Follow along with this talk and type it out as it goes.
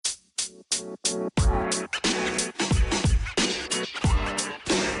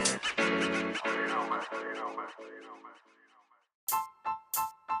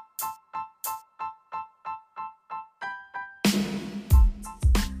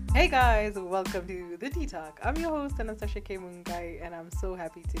Hey guys, welcome to the Tea Talk. I'm your host Anastasia K. Mungai, and I'm so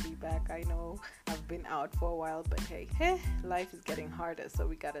happy to be back. I know I've been out for a while, but hey, life is getting harder, so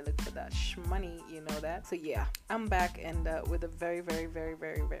we gotta look for that money, you know that. So yeah, I'm back and with a very, very, very,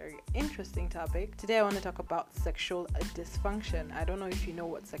 very, very interesting topic. Today I want to talk about sexual dysfunction. I don't know if you know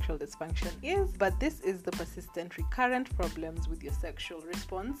what sexual dysfunction is, but this is the persistent, recurrent problems with your sexual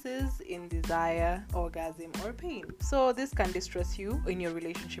responses in desire, orgasm, or pain. So this can distress you in your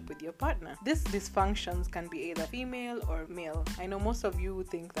relationship with your partner. These dysfunctions can be either female or male. I know most of you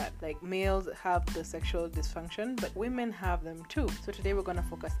think that like males have the sexual dysfunction, but women have them too. So today we're going to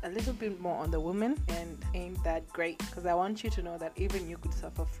focus a little bit more on the women, and ain't that great, because I want you to know that even you could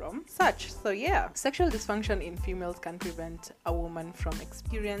suffer from such. So yeah, sexual dysfunction in females can prevent a woman from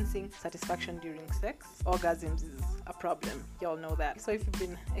experiencing satisfaction during sex. Orgasms is a problem, y'all know that. So if you've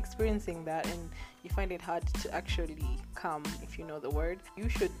been experiencing that and you find it hard to actually come, if you know the word, you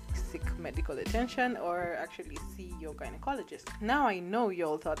should seek medical attention or actually see your gynecologist. Now I know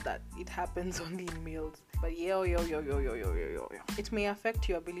y'all thought that it happens only in males, but yo. It may affect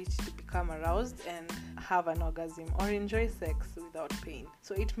your ability to become aroused and have an orgasm or enjoy sex without pain.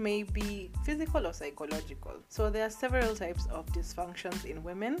 So it may be physical or psychological. So there are several types of dysfunctions in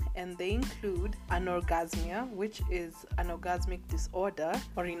women, and they include anorgasmia, which is an orgasmic disorder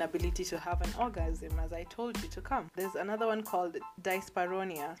or inability to have an orgasm, as I told you to come. There's another one called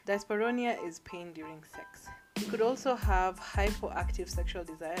dyspareunia. Dyspareunia is pain during sex. You could also have hypoactive sexual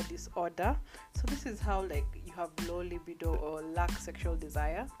desire disorder. So this is how like you have low libido or lack sexual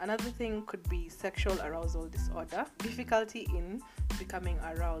desire. Another thing could be sexual arousal disorder, difficulty in becoming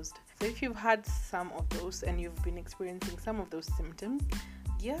aroused. So if you've had some of those and you've been experiencing some of those symptoms,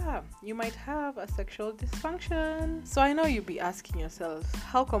 yeah, you might have a sexual dysfunction. So I know you'll be asking yourself,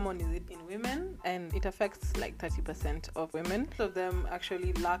 how common is it in women? And it affects like 30% of women. Most of them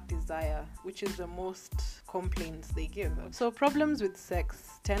actually lack desire, which is the most complaints they give. So problems with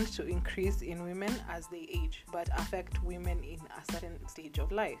sex tend to increase in women as they age, but affect women in a certain stage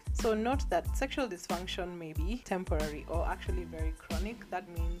of life. So note that sexual dysfunction may be temporary or actually very chronic. That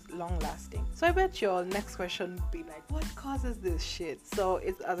means long lasting. So I bet your next question would be like, what causes this shit? So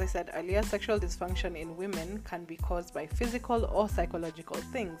it's, as I said earlier, sexual dysfunction in women can be caused by physical or psychological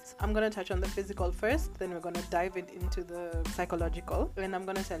things. I'm going to touch on the physical first, then we're going to dive into the psychological, and I'm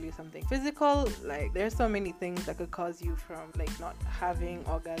going to tell you something. Physical, like there's so many things that could cause you from like not having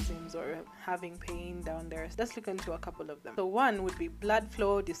orgasms or having pain down there. Let's look into a couple of them. So one would be blood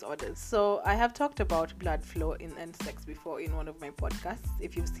flow disorders. So I have talked about blood flow in end sex before in one of my podcasts,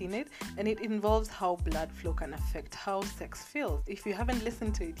 if you've seen it, and it involves how blood flow can affect how sex feels. If you haven't listened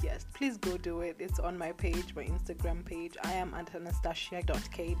to it yet, please go do it. It's on my page, my Instagram page. I am at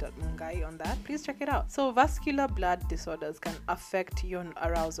anastasia.k.mungai on that. Please check it out. So vascular blood disorders can affect your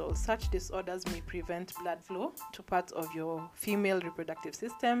arousal. Such disorders may prevent blood flow to parts of your female reproductive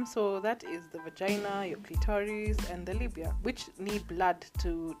system. So that is the vagina, your clitoris, and the labia, which need blood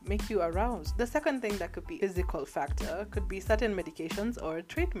to make you aroused. The second thing that could be physical factor could be certain medications or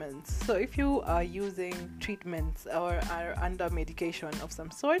treatments. So if you are using treatments or are under medication of some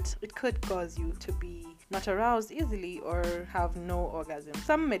sort, it could cause you to be not aroused easily or have no orgasm.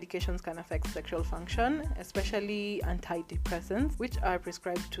 Some medications can affect sexual function, especially antidepressants, which are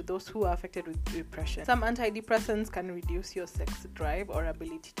prescribed to those who are affected with depression. Some antidepressants can reduce your sex drive or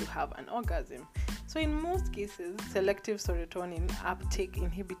ability to have an orgasm. So in most cases, selective serotonin uptake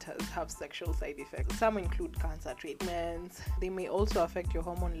inhibitors have sexual side effects. Some include cancer treatments. They may also affect your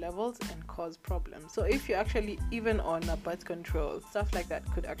hormone levels and cause problems. So if you're actually even on a birth control, stuff like that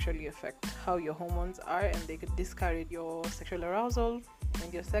could actually affect how your hormones are, and they could discourage your sexual arousal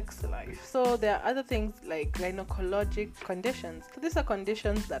and your sex life. So there are other things like gynecologic conditions. So these are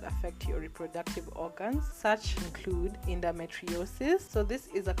conditions that affect your reproductive organs. Such include endometriosis. So this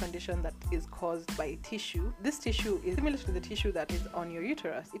is a condition that is caused by tissue. This tissue is similar to the tissue that is on your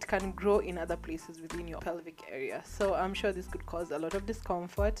uterus. It can grow in other places within your pelvic area. So I'm sure this could cause a lot of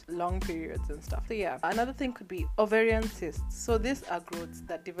discomfort, long periods and stuff. So yeah, another thing could be ovarian cysts. So these are growths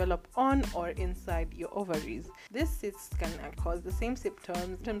that develop on or inside your ovaries. These cysts can cause the same symptoms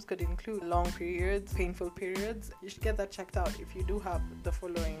symptoms. Symptoms could include long periods, painful periods. You should get that checked out if you do have the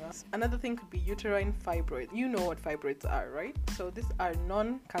following. Another thing could be uterine fibroids. You know what fibroids are, right? So these are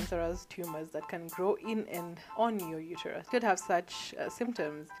non-cancerous tumors that can grow in and on your uterus. You could have such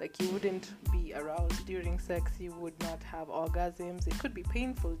symptoms like you wouldn't be aroused during sex, you would not have orgasms. It could be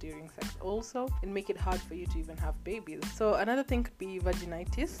painful during sex also and make it hard for you to even have babies. So another thing could be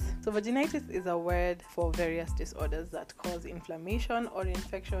vaginitis. So vaginitis is a word for various disorders that cause inflammation or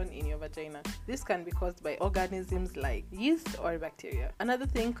infection in your vagina. This can be caused by organisms like yeast or bacteria. Another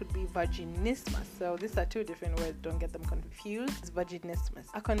thing could be vaginismus. So these are two different words, don't get them confused. It's vaginismus,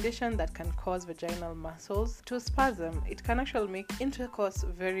 a condition that can cause vaginal muscles to spasm. It can actually make intercourse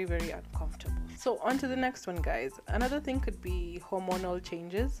very, very uncomfortable. So on to the next one, guys. Another thing could be hormonal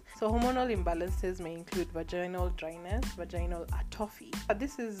changes. So hormonal imbalances may include vaginal dryness, vaginal atrophy.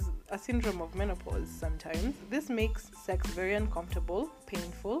 This is a syndrome of menopause sometimes. This makes sex very uncomfortable,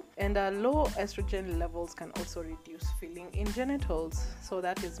 painful, and low estrogen levels can also reduce feeling in genitals. So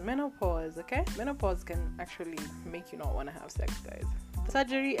that is menopause, okay? Menopause can actually make you not want to have sex, guys.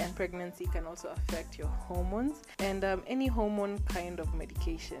 Surgery and pregnancy can also affect your hormones and any hormone kind of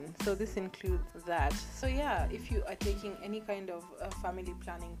medication. So this includes that. So yeah, if you are taking any kind of family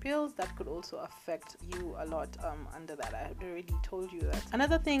planning pills, that could also affect you a lot under that. I already told you that.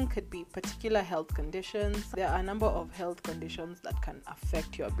 Another thing could be particular health conditions. There are a number of health conditions that can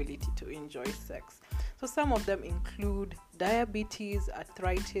affect your ability to enjoy sex. So some of them include diabetes,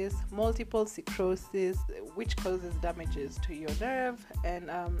 arthritis, multiple sclerosis, which causes damages to your nerve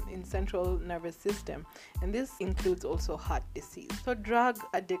and in central nervous system. And this includes also heart disease. So drug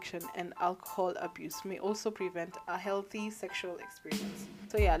addiction and alcohol abuse may also prevent a healthy sexual experience.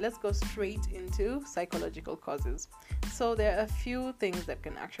 So yeah, let's go straight into psychological causes. So there are a few things that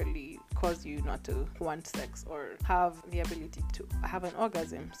can actually cause you not to want sex or have the ability to have an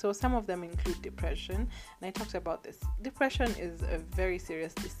orgasm. So some of them include depression, and I talked about this. Depression is a very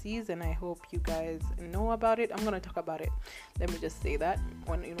serious disease, and I hope you guys know about it. I'm going to talk about it. Let me just say that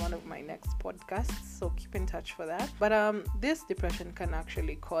in one of my next podcasts, so keep in touch for that. But this depression can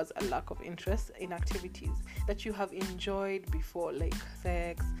actually cause a lack of interest in activities that you have enjoyed before, like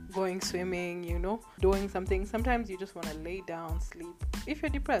sex, going swimming, doing something. Sometimes you just want to lay down, sleep. If you're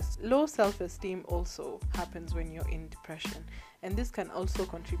depressed, low self-esteem also happens when you're in depression, and this can also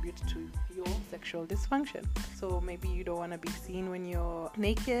contribute to your sexual dysfunction. So maybe you don't want to be seen when you're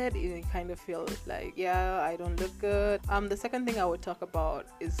naked. You kind of feel like, yeah, I don't look good. The second thing I would talk about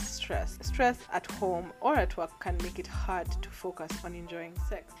is stress. Stress at home or at work can make it hard to focus on enjoying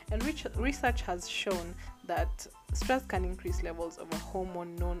sex. And research has shown that stress can increase levels of a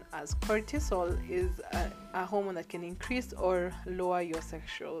hormone known as cortisol. Is a hormone that can increase or lower your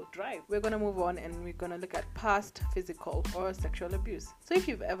sexual drive. We're going to move on and we're going to look at past physical or sexual abuse. So if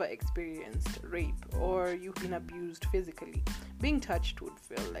you've ever experienced rape or you've been abused physically, being touched would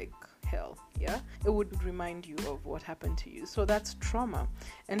feel like hell. Yeah, it would remind you of what happened to you. So that's trauma,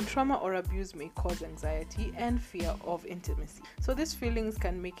 and trauma or abuse may cause anxiety and fear of intimacy. So these feelings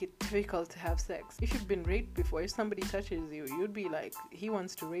can make it difficult to have sex. If you've been raped before, if somebody touches you, you'd be like, he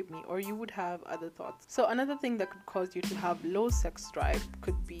wants to rape me, or you would have other thoughts. So another thing that could cause you to have low sex drive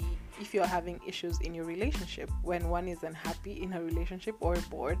could be if you're having issues in your relationship. When one is unhappy in a relationship or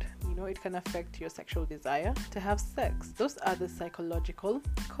bored, it can affect your sexual desire to have sex. Those are the psychological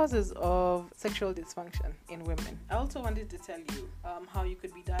causes of sexual dysfunction in women. I also wanted to tell you how you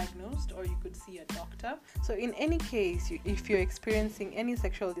could be diagnosed or you could see a doctor. So in any case, if you're experiencing any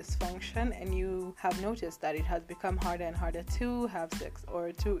sexual dysfunction and you have noticed that it has become harder and harder to have sex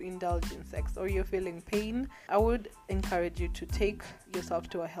or to indulge in sex, or you're feeling pain, I would encourage you to take yourself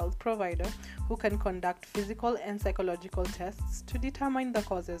to a health provider who can conduct physical and psychological tests to determine the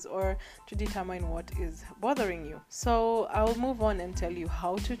causes or to determine what is bothering you. So I'll move on and tell you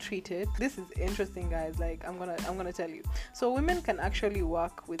how to treat it. This is interesting, guys. Like I'm gonna tell you. So women can actually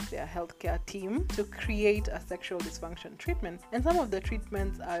work with their healthcare team to create a sexual dysfunction treatment, and some of the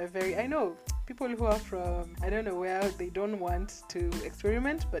treatments are I know people who are from I don't know where, they don't want to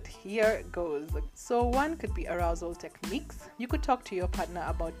experiment, but here goes. So one could be arousal techniques. You could talk to your partner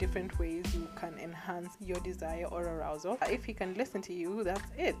about different ways you can enhance your desire or arousal. If he can listen to you,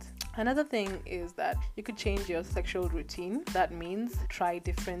 that's it. Another thing is that you could change your sexual routine. That means try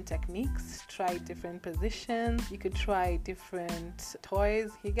different techniques, try different positions. You could try different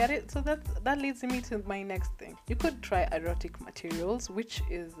toys. You get it? So that leads me to my next thing. You could try erotic materials, which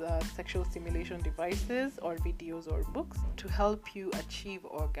is sexual stimulation stimulation devices or videos or books to help you achieve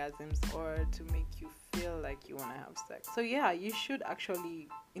orgasms or to make you feel like you want to have sex. So yeah, you should actually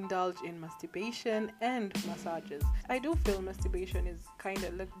indulge in masturbation and massages. I do feel masturbation is kind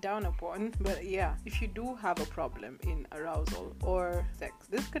of looked down upon, but yeah, if you do have a problem in arousal or sex,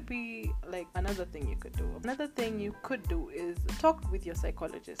 this could be like another thing you could do. Another thing you could do is talk with your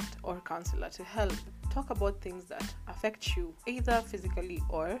psychologist or counselor to help talk about things that affect you either physically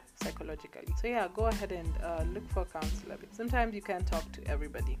or psychologically. So yeah, go ahead and look for a counselor. Sometimes you can't talk to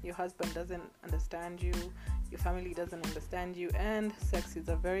everybody. Your husband doesn't understand you, your family doesn't understand you, and sex is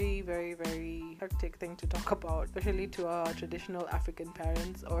a very, very, very hectic thing to talk about, especially to our traditional African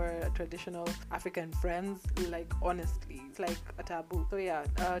parents or traditional African friends. Like, honestly, it's like a taboo. So yeah,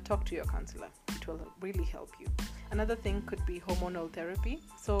 talk to your counselor. It will really help you. Another thing could be hormonal therapy.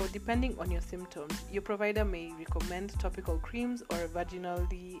 So depending on your symptoms, your provider may recommend topical creams or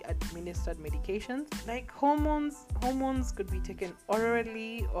vaginally administered medications. Like hormones could be taken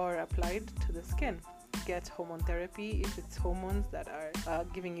orally or applied to the skin. Get hormone therapy if it's hormones that are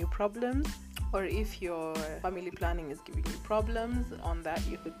giving you problems, or if your family planning is giving you problems on that,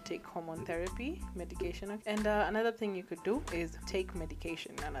 you could take hormone therapy medication. And another thing you could do is take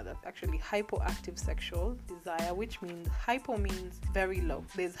medication. Another actually hypoactive sexual desire, which means hypo means very low.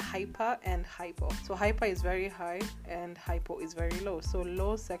 There's hyper and hypo. So hyper is very high and hypo is very low. So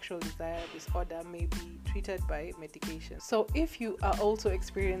low sexual desire disorder may be treated by medication. So if you are also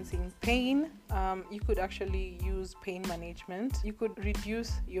experiencing pain, you could actually use pain management. You could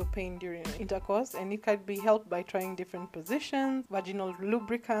reduce your pain during intercourse, and it can be helped by trying different positions, vaginal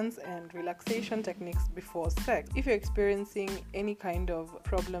lubricants, and relaxation techniques before sex. If you're experiencing any kind of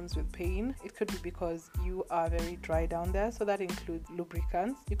problems with pain, it could be because you are very dry down there. So that includes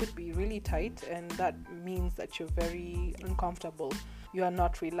lubricants. You could be really tight, and that means that you're very uncomfortable. You are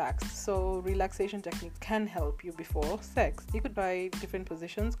not relaxed. So relaxation techniques can help you before sex. You could try different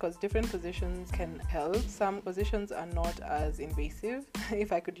positions because different positions can help. Some positions are not as invasive,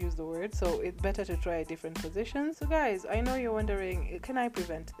 if I could use the word. So it's better to try different positions. So guys, I know you're wondering, can I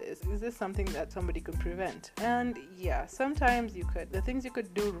prevent this? Is this something that somebody could prevent? And yeah, sometimes you could. The things you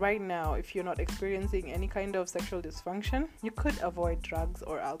could do right now, if you're not experiencing any kind of sexual dysfunction, you could avoid drugs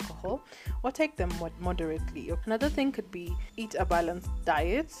or alcohol or take them moderately. Another thing could be eat a balanced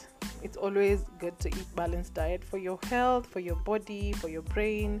diet. It's always good to eat balanced diet for your health, for your body, for your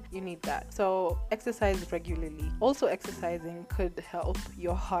brain. You need that. So exercise regularly. Also, exercising could help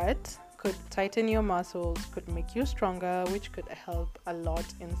your heart, could tighten your muscles, could make you stronger, which could help a lot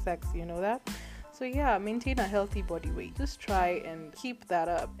in sex. You know that? So yeah, maintain a healthy body weight. Just try and keep that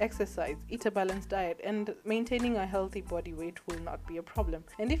up. Exercise, eat a balanced diet, and maintaining a healthy body weight will not be a problem.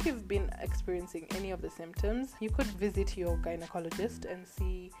 And if you've been experiencing any of the symptoms, you could visit your gynecologist and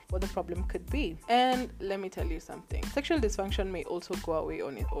see what the problem could be. And let me tell you something. Sexual dysfunction may also go away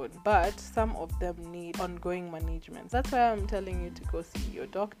on its own, but some of them need ongoing management. That's why I'm telling you to go see your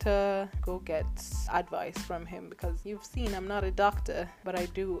doctor, go get advice from him, because you've seen I'm not a doctor, but I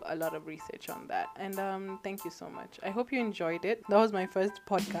do a lot of research on that. And thank you so much. I hope you enjoyed it. That was my first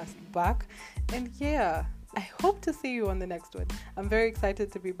podcast back, and yeah, I hope to see you on the next one. I'm very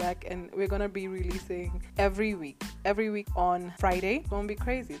excited to be back, and we're gonna be releasing every week on Friday. It's gonna be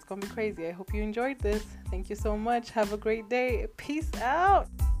crazy. I hope you enjoyed this. Thank you so much. Have a great day. Peace out.